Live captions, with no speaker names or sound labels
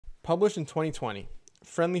Published in 2020,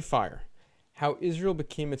 Friendly Fire: How Israel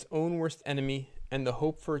Became Its Own Worst Enemy and the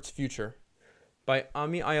Hope for Its Future by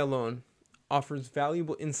Ami Ayalon offers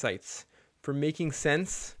valuable insights for making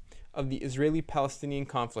sense of the Israeli-Palestinian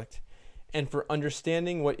conflict and for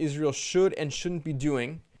understanding what Israel should and shouldn't be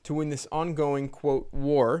doing to win this ongoing, quote,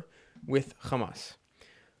 war with Hamas.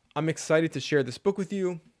 I'm excited to share this book with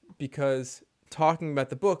you because talking about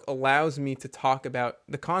the book allows me to talk about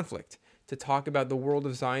the conflict, to talk about the world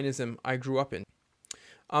of Zionism I grew up in.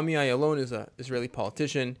 Ami Ayalon is an Israeli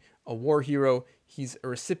politician, a war hero. He's a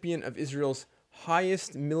recipient of Israel's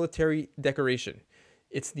highest military decoration.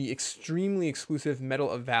 It's the extremely exclusive Medal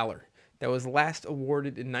of Valor that was last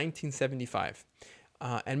awarded in 1975.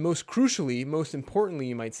 And most crucially, most importantly,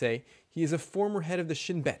 you might say, he is a former head of the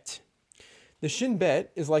Shin Bet. The Shin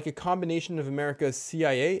Bet is like a combination of America's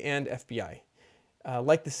CIA and FBI.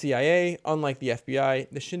 Like the CIA, unlike the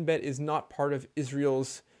FBI, the Shin Bet is not part of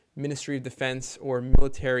Israel's Ministry of Defense or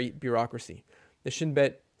military bureaucracy. The Shin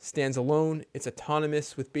Bet stands alone, it's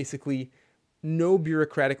autonomous with basically no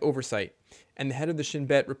bureaucratic oversight, and the head of the Shin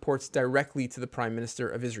Bet reports directly to the Prime Minister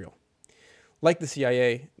of Israel. Like the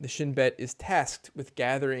CIA, the Shin Bet is tasked with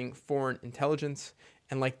gathering foreign intelligence,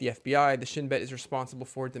 and like the FBI, the Shin Bet is responsible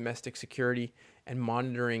for domestic security and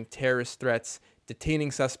monitoring terrorist threats,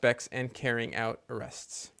 detaining suspects, and carrying out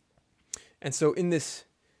arrests. And so in this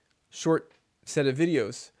short set of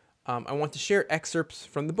videos, I want to share excerpts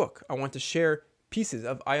from the book. I want to share pieces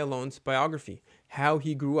of Ayalon's biography, how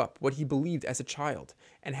he grew up, what he believed as a child,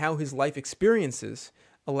 and how his life experiences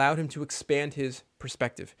allowed him to expand his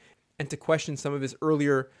perspective and to question some of his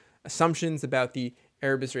earlier assumptions about the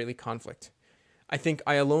Arab-Israeli conflict. I think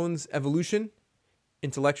Ayalon's evolution,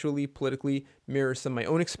 intellectually, politically, mirrors some of my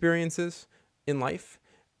own experiences in life.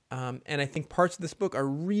 And I think parts of this book are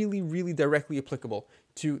really, really directly applicable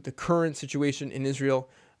to the current situation in Israel.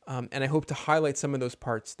 And I hope to highlight some of those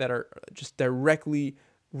parts that are just directly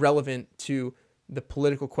relevant to the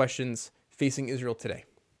political questions facing Israel today.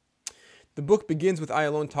 The book begins with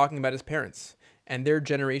Ayalon talking about his parents and their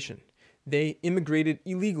generation. They immigrated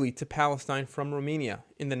illegally to Palestine from Romania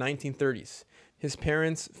in the 1930s. His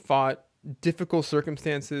parents fought difficult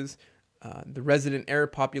circumstances, the resident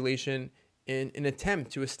Arab population, in an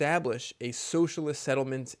attempt to establish a socialist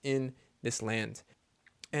settlement in this land.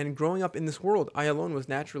 And growing up in this world, Ayalon was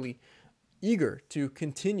naturally eager to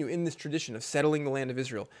continue in this tradition of settling the land of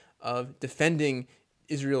Israel, of defending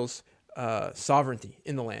Israel's sovereignty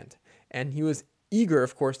in the land. And he was eager,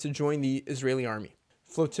 of course, to join the Israeli army.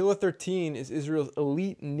 Flotilla 13 is Israel's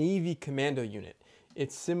elite Navy commando unit.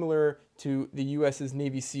 It's similar to the U.S.'s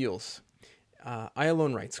Navy SEALs.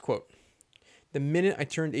 Ayalon writes, quote, "The minute I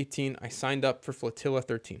turned 18, I signed up for Flotilla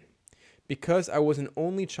 13. Because I was an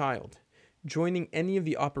only child, joining any of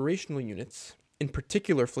the operational units, in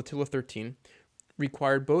particular Flotilla 13,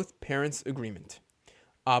 required both parents' agreement.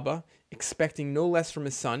 Abba, expecting no less from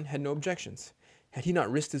his son, had no objections. Had he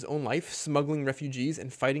not risked his own life smuggling refugees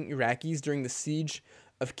and fighting Iraqis during the siege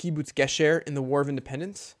of Kibbutz Gesher in the War of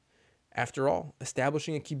Independence? After all,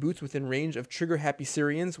 establishing a kibbutz within range of trigger-happy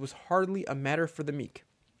Syrians was hardly a matter for the meek.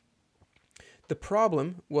 The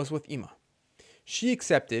problem was with Ima. She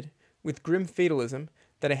accepted, with grim fatalism,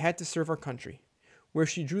 that I had to serve our country. Where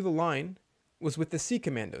she drew the line was with the sea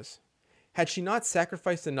commandos. Had she not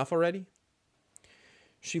sacrificed enough already?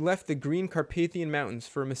 She left the green Carpathian mountains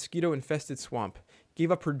for a mosquito-infested swamp,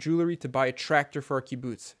 gave up her jewelry to buy a tractor for our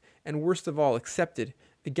kibbutz, and worst of all, accepted,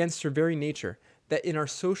 against her very nature, that in our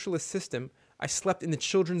socialist system I slept in the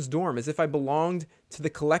children's dorm as if I belonged to the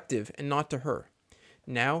collective and not to her.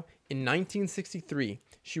 Now, in 1963,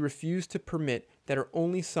 she refused to permit that her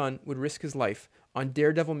only son would risk his life on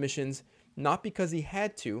daredevil missions, not because he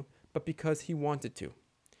had to, but because he wanted to.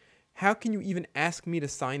 How can you even ask me to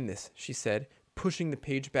sign this, she said, pushing the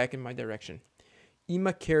page back in my direction.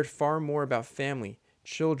 Ima cared far more about family,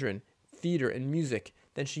 children, theater, and music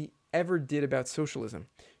than she ever did about socialism.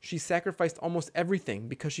 She sacrificed almost everything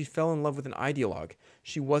because she fell in love with an ideologue.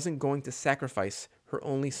 She wasn't going to sacrifice her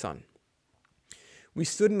only son. We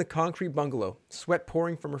stood in the concrete bungalow, sweat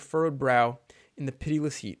pouring from her furrowed brow in the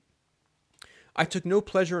pitiless heat. I took no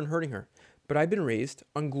pleasure in hurting her, but I'd been raised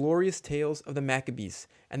on glorious tales of the Maccabees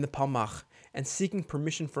and the Palmach, and seeking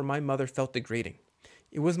permission from my mother felt degrading.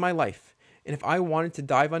 It was my life, and if I wanted to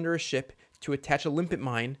dive under a ship, to attach a limpet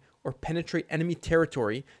mine, or penetrate enemy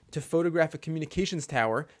territory to photograph a communications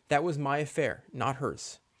tower, that was my affair, not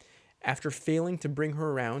hers. After failing to bring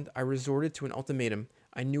her around, I resorted to an ultimatum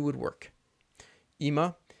I knew would work.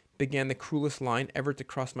 Ima, began the cruelest line ever to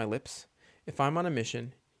cross my lips. If I'm on a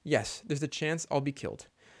mission, yes, there's a chance I'll be killed.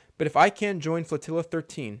 But if I can't join Flotilla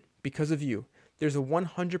 13 because of you, there's a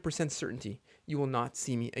 100% certainty you will not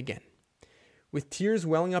see me again. With tears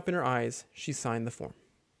welling up in her eyes, she signed the form.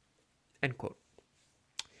 End quote.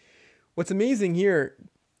 What's amazing here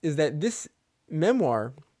is that this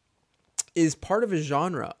memoir is part of a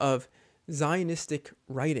genre of Zionistic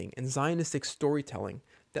writing and Zionistic storytelling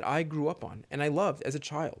that I grew up on and I loved as a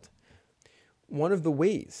child. One of the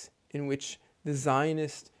ways in which the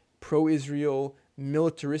Zionist, pro-Israel,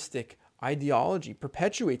 militaristic ideology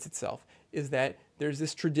perpetuates itself is that there's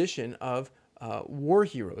this tradition of war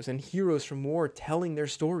heroes and heroes from war telling their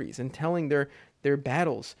stories and telling their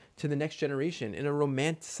battles to the next generation in a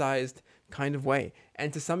romanticized kind of way.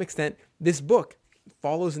 And to some extent, this book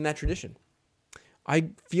follows in that tradition.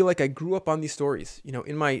 I feel like I grew up on these stories. You know,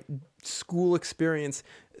 in my school experience,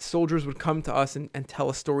 soldiers would come to us and tell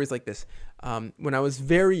us stories like this. When I was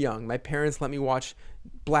very young, my parents let me watch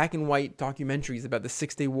black and white documentaries about the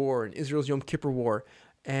Six-Day War and Israel's Yom Kippur War.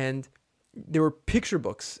 And there were picture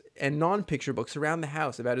books and non-picture books around the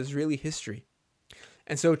house about Israeli history.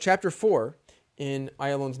 And so chapter 4 in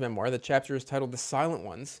Ayalon's memoir, the chapter is titled The Silent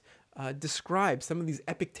Ones, describes some of these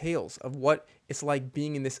epic tales of what it's like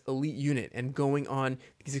being in this elite unit and going on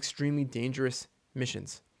these extremely dangerous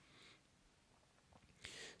missions.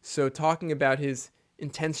 So talking about his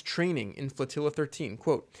intense training in Flotilla 13,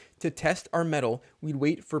 quote, "To test our mettle, we'd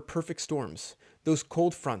wait for perfect storms, those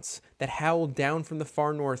cold fronts that howled down from the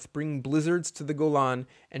far north, bringing blizzards to the Golan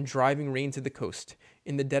and driving rain to the coast.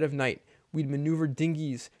 In the dead of night, we'd maneuver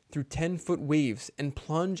dinghies through 10-foot waves and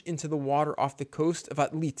plunge into the water off the coast of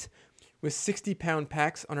Atlit with 60-pound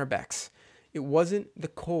packs on our backs. It wasn't the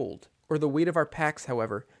cold or the weight of our packs,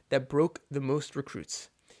 however, that broke the most recruits.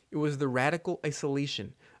 It was the radical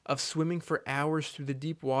isolation of swimming for hours through the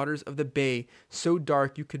deep waters of the bay, so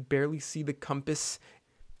dark you could barely see the compass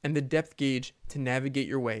and the depth gauge to navigate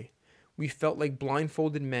your way. We felt like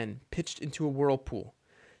blindfolded men pitched into a whirlpool.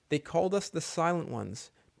 They called us the Silent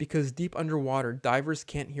Ones because deep underwater, divers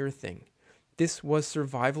can't hear a thing. This was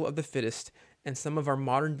survival of the fittest, and some of our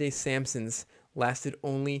modern-day Samsons lasted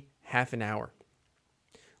only half an hour."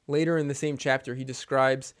 Later in the same chapter, he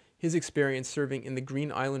describes his experience serving in the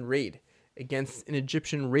Green Island Raid against an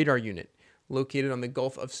Egyptian radar unit located on the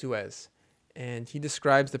Gulf of Suez. And he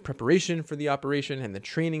describes the preparation for the operation and the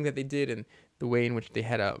training that they did and the way in which they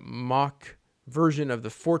had a mock version of the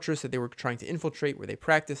fortress that they were trying to infiltrate where they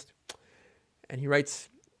practiced. And he writes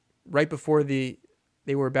right before they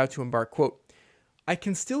were about to embark, quote, "I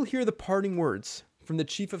can still hear the parting words from the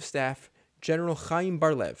Chief of Staff, General Chaim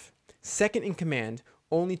Bar-Lev, second in command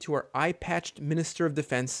only to our eye-patched Minister of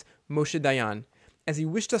Defense, Moshe Dayan, as he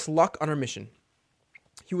wished us luck on our mission.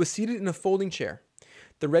 He was seated in a folding chair,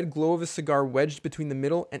 the red glow of his cigar wedged between the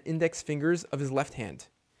middle and index fingers of his left hand.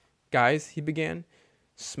 'Guys,' he began,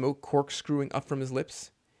 smoke corkscrewing up from his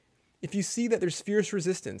lips, 'if you see that there's fierce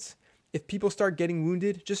resistance, if people start getting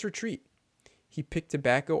wounded, just retreat.' He picked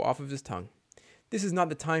tobacco off of his tongue. 'This is not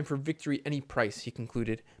the time for victory at any price,' he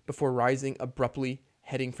concluded, before rising abruptly,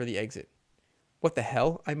 heading for the exit. 'What the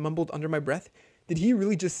hell?' I mumbled under my breath. Did he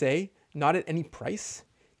really just say, not at any price?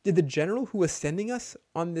 Did the general who was sending us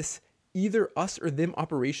on this either us or them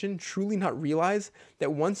operation truly not realize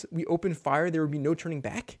that once we opened fire, there would be no turning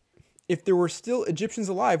back? If there were still Egyptians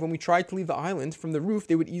alive when we tried to leave the island from the roof,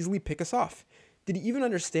 they would easily pick us off. Did he even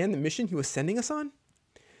understand the mission he was sending us on?"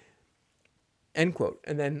 End quote.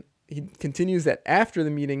 And then he continues that after the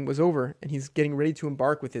meeting was over and he's getting ready to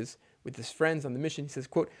embark with his friends on the mission, he says,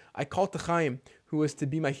 quote, "I called to Chaim, who was to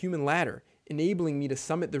be my human ladder, enabling me to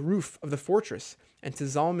summit the roof of the fortress, and to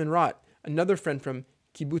Zalman Rat, another friend from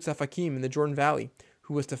Kibbutz Afakim in the Jordan Valley,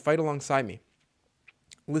 who was to fight alongside me.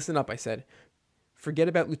 'Listen up,' I said. 'Forget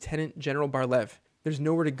about Lieutenant General Bar-Lev. There's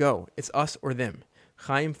nowhere to go. It's us or them.'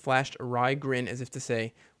 Chaim flashed a wry grin as if to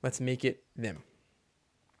say, 'Let's make it them.'"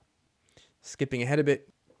 Skipping ahead a bit,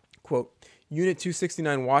 quote, "Unit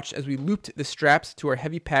 269 watched as we looped the straps to our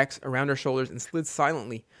heavy packs around our shoulders and slid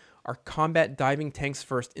silently, our combat diving tanks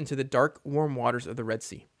first, into the dark, warm waters of the Red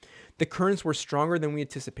Sea. The currents were stronger than we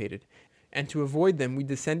anticipated, and to avoid them, we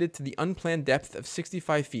descended to the unplanned depth of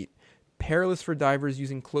 65 feet, perilous for divers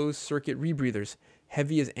using closed-circuit rebreathers,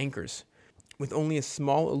 heavy as anchors. With only a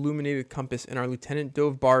small illuminated compass and our Lieutenant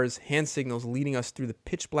Dov Bar's hand signals leading us through the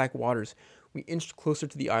pitch-black waters, we inched closer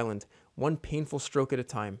to the island, one painful stroke at a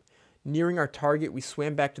time. Nearing our target, we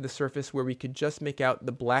swam back to the surface where we could just make out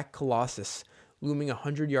the black colossus looming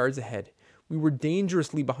 100 yards ahead. We were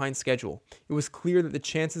dangerously behind schedule. It was clear that the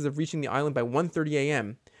chances of reaching the island by 1:30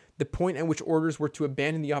 a.m., the point at which orders were to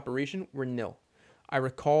abandon the operation, were nil. I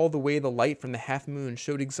recall the way the light from the half moon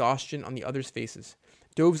showed exhaustion on the others' faces.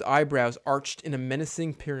 Dov's eyebrows arched in a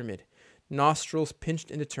menacing pyramid, nostrils pinched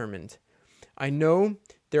and determined. I know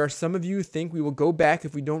there are some of you who think we will go back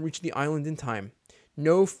if we don't reach the island in time.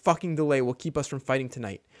 No fucking delay will keep us from fighting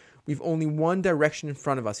tonight. We've only one direction in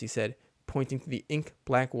front of us, he said, pointing to the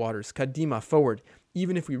ink-black waters. Kadima, forward,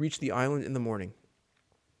 even if we reach the island in the morning.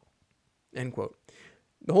 End quote.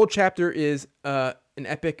 The whole chapter is an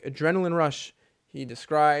epic adrenaline rush. He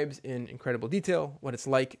describes in incredible detail what it's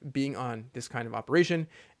like being on this kind of operation.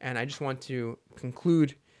 And I just want to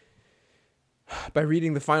conclude by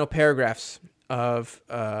reading the final paragraphs of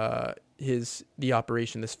the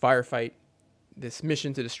operation, this firefight, this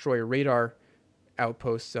mission to destroy a radar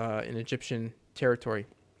outpost in Egyptian territory.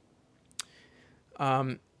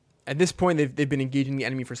 At this point, they've been engaging the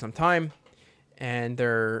enemy for some time, and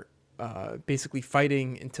they're basically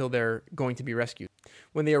fighting until they're going to be rescued.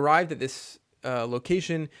 When they arrived at this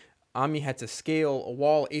location, Ami had to scale a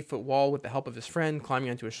wall, 8-foot wall, with the help of his friend,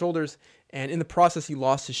 climbing onto his shoulders, and in the process, he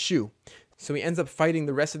lost his shoe. So he ends up fighting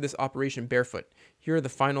the rest of this operation barefoot. Here are the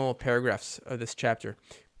final paragraphs of this chapter.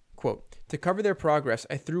 Quote, to cover their progress,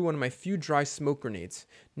 I threw one of my few dry smoke grenades.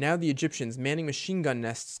 Now the Egyptians, manning machine gun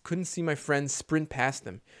nests, couldn't see my friends sprint past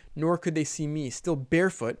them, nor could they see me, still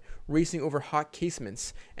barefoot, racing over hot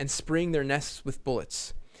casements and spraying their nests with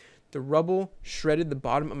bullets. The rubble shredded the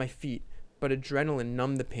bottom of my feet, but adrenaline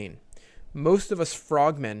numbed the pain. Most of us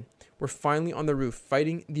frogmen were finally on the roof,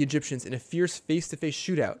 fighting the Egyptians in a fierce face-to-face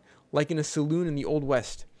shootout, like in a saloon in the Old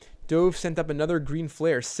West. Dove sent up another green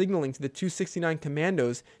flare, signaling to the 269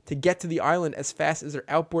 commandos to get to the island as fast as their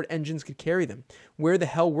outboard engines could carry them. Where the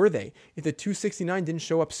hell were they? If the 269 didn't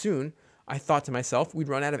show up soon, I thought to myself, we'd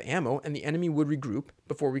run out of ammo and the enemy would regroup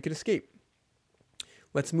before we could escape.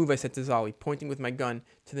 Let's move, I said to Zali, pointing with my gun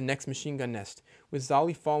to the next machine gun nest. With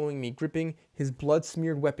Zali following me, gripping his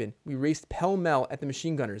blood-smeared weapon, we raced pell-mell at the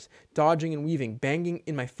machine gunners, dodging and weaving, banging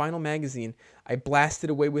in my final magazine. I blasted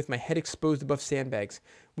away with my head exposed above sandbags.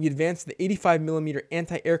 We advanced to the 85mm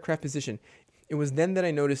anti-aircraft position. It was then that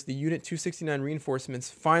I noticed the Unit 269 reinforcements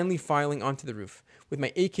finally filing onto the roof. With my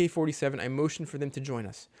AK-47, I motioned for them to join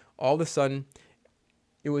us. All of a sudden,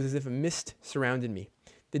 it was as if a mist surrounded me.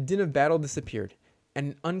 The din of battle disappeared, and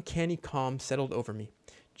an uncanny calm settled over me.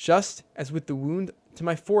 Just as with the wound to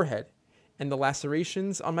my forehead and the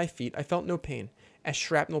lacerations on my feet, I felt no pain, as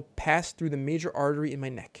shrapnel passed through the major artery in my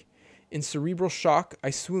neck. In cerebral shock, I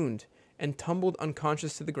swooned and tumbled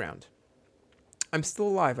unconscious to the ground. I'm still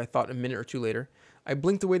alive, I thought a minute or two later. I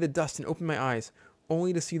blinked away the dust and opened my eyes,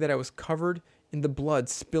 only to see that I was covered in the blood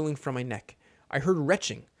spilling from my neck. I heard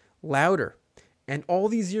retching, louder, and all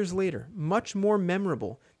these years later, much more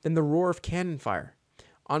memorable than the roar of cannon fire.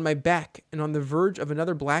 On my back and on the verge of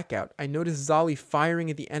another blackout, I noticed Zali firing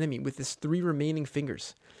at the enemy with his 3 remaining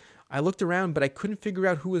fingers. I looked around, but I couldn't figure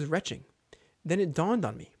out who was retching. Then it dawned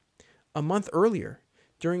on me. A month earlier,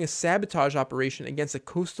 during a sabotage operation against a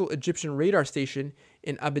coastal Egyptian radar station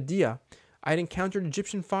in Abadia, I had encountered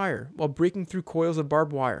Egyptian fire while breaking through coils of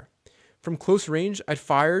barbed wire. From close range, I'd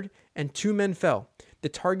fired, and 2 men fell. The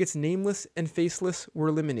targets, nameless and faceless, were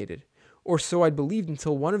eliminated. Or so I'd believed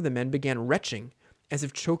until one of the men began retching, as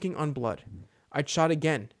if choking on blood. I'd shot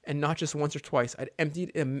again, and not just once or twice. I'd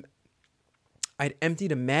emptied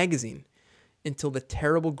a magazine until the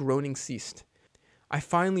terrible groaning ceased. I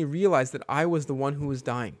finally realized that I was the one who was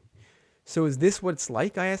dying. So is this what it's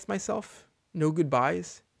like, I asked myself? No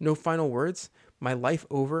goodbyes, no final words, my life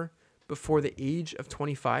over before the age of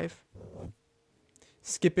 25?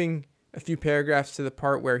 Skipping a few paragraphs to the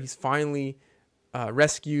part where he's finally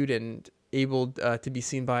rescued and able to be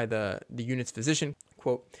seen by the unit's physician.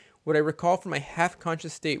 Quote, what I recall from my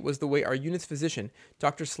half-conscious state was the way our unit's physician,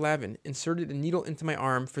 Dr. Slavin, inserted a needle into my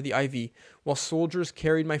arm for the IV, while soldiers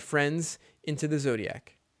carried my friends into the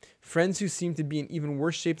Zodiac. Friends who seemed to be in even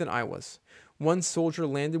worse shape than I was. One soldier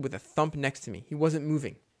landed with a thump next to me. He wasn't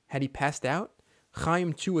moving. Had he passed out?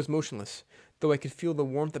 Chaim, too, was motionless, though I could feel the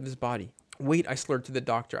warmth of his body. Wait, I slurred to the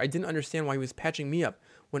doctor. I didn't understand why he was patching me up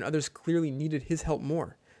when others clearly needed his help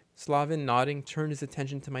more. Slavin, nodding, turned his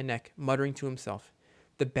attention to my neck, muttering to himself.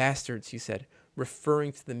 The bastards, he said,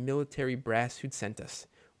 referring to the military brass who'd sent us.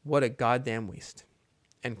 What a goddamn waste.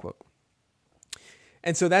 End quote.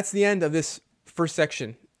 And so that's the end of this first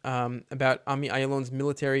section about Ami Ayalon's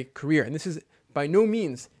military career. And this is by no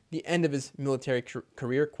means the end of his military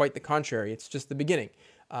career, quite the contrary. It's just the beginning.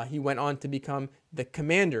 He went on to become the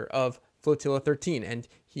commander of Flotilla 13, and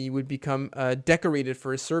he would become decorated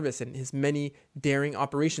for his service and his many daring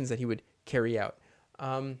operations that he would carry out.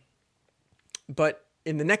 But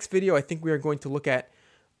in the next video, I think we are going to look at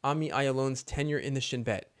Ami Ayalon's tenure in the Shin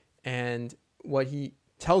Bet and what he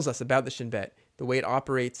tells us about the Shin Bet, the way it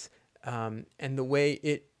operates, and the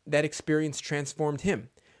way that experience transformed him.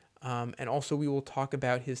 And also we will talk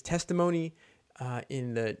about his testimony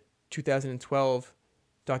in the 2012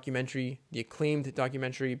 documentary, the acclaimed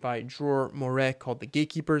documentary by Dror Moreh called The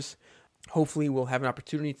Gatekeepers. Hopefully we'll have an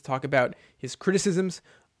opportunity to talk about his criticisms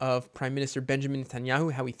of Prime Minister Benjamin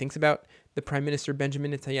Netanyahu, how he thinks about the Prime Minister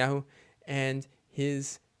Benjamin Netanyahu, and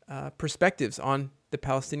his perspectives on the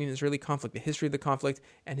Palestinian-Israeli conflict, the history of the conflict,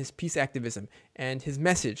 and his peace activism, and his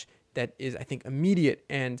message that is, I think, immediate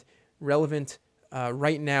and relevant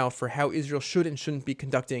right now for how Israel should and shouldn't be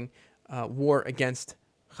conducting war against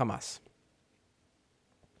Hamas.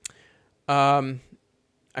 I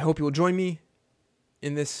hope you will join me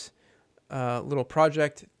in this little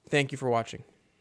project. Thank you for watching.